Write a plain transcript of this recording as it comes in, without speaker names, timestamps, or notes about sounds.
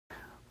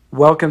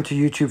Welcome to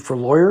YouTube for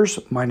Lawyers.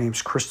 My name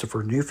is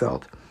Christopher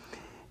Neufeld.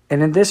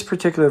 And in this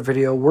particular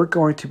video, we're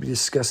going to be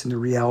discussing the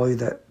reality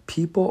that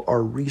people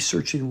are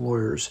researching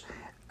lawyers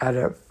at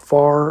a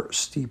far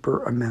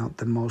steeper amount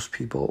than most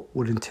people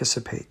would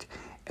anticipate.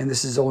 And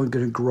this is only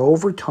going to grow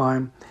over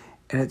time,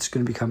 and it's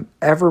going to become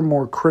ever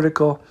more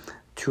critical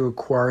to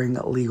acquiring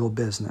legal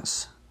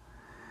business.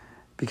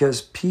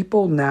 Because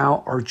people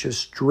now are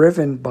just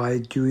driven by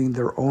doing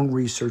their own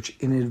research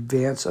in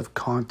advance of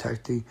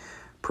contacting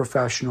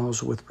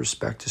professionals with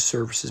respect to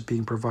services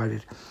being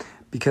provided,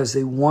 because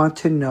they want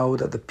to know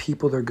that the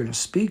people they're going to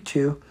speak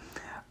to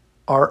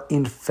are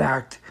in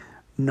fact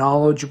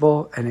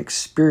knowledgeable and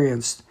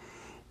experienced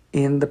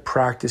in the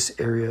practice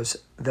areas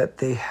that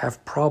they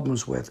have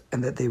problems with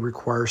and that they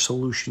require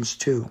solutions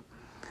to.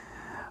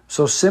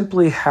 So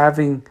simply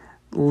having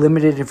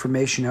limited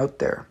information out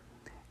there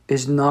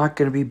is not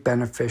going to be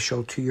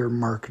beneficial to your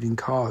marketing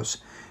cause.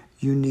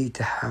 You need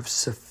to have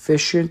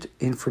sufficient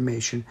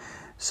information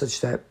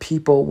such that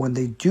people, when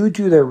they do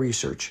their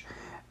research,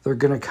 they're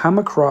going to come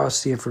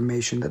across the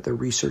information that they're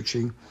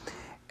researching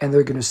and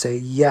they're going to say,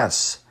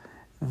 yes,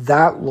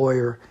 that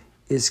lawyer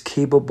is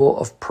capable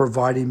of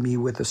providing me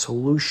with a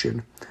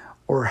solution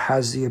or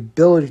has the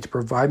ability to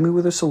provide me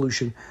with a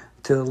solution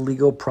to the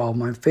legal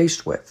problem I'm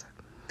faced with.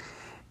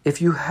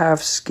 If you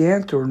have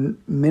scant or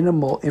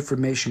minimal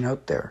information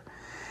out there,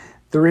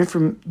 their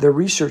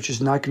research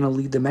is not going to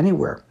lead them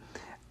anywhere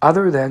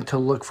other than to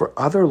look for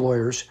other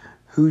lawyers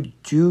who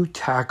do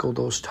tackle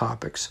those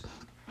topics,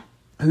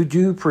 who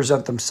do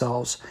present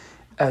themselves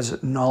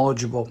as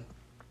knowledgeable,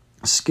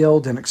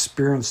 skilled, and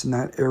experienced in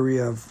that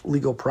area of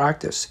legal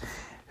practice,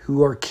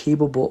 who are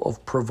capable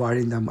of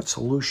providing them with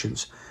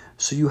solutions.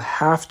 So you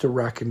have to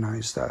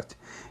recognize that.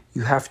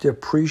 You have to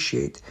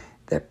appreciate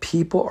that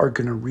people are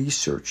going to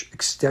research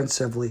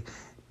extensively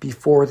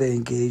before they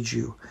engage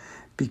you,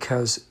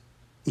 because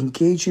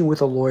engaging with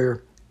a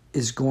lawyer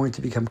is going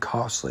to become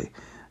costly.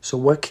 So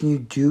what can you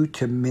do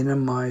to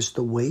minimize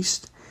the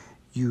waste?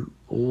 You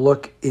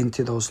look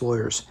into those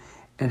lawyers.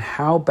 And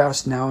how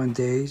best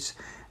nowadays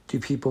do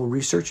people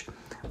research?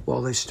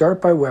 Well, they start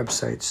by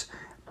websites,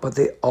 but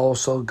they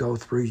also go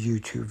through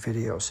YouTube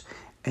videos.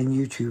 And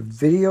YouTube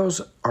videos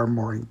are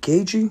more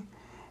engaging,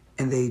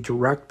 and they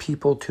direct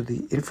people to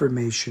the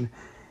information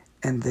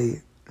and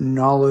the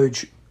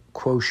knowledge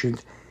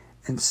quotient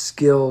and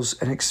skills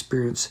and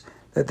experience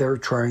that they're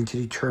trying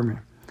to determine.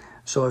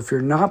 So if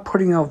you're not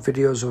putting out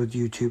videos with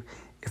YouTube,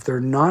 if they're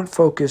not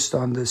focused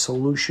on the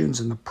solutions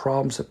and the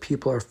problems that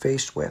people are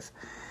faced with,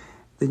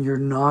 then you're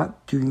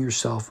not doing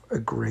yourself a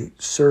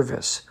great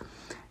service.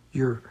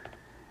 Your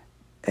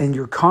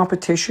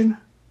competition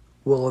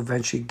will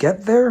eventually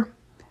get there,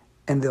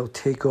 and they'll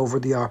take over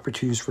the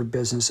opportunities for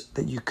business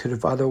that you could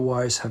have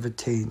otherwise have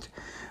attained.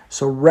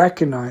 So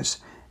recognize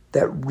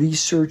that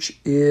research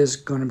is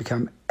going to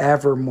become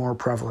ever more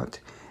prevalent.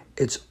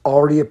 It's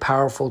already a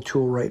powerful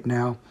tool right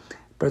now,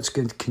 but it's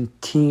going to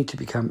continue to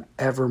become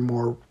ever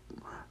more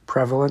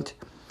prevalent.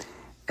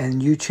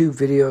 And YouTube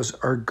videos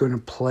are going to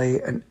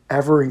play an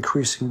ever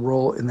increasing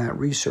role in that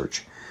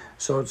research.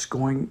 So it's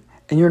going,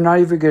 and you're not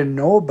even going to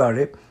know about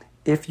it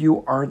if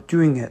you aren't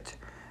doing it,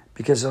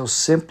 because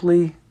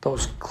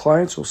those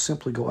clients will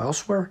simply go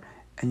elsewhere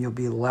and you'll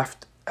be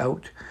left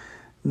out,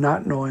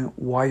 not knowing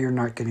why you're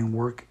not getting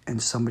work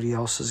and somebody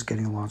else is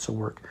getting lots of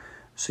work.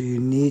 So you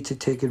need to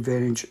take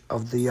advantage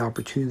of the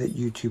opportunity that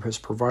YouTube has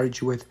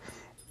provided you with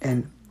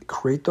and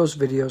create those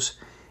videos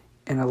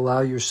and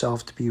allow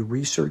yourself to be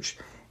researched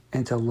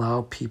and to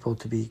allow people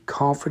to be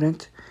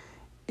confident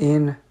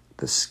in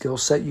the skill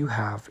set you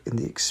have, in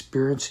the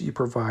experience that you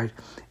provide,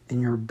 and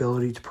your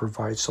ability to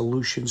provide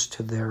solutions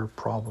to their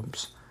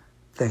problems.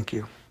 Thank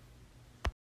you.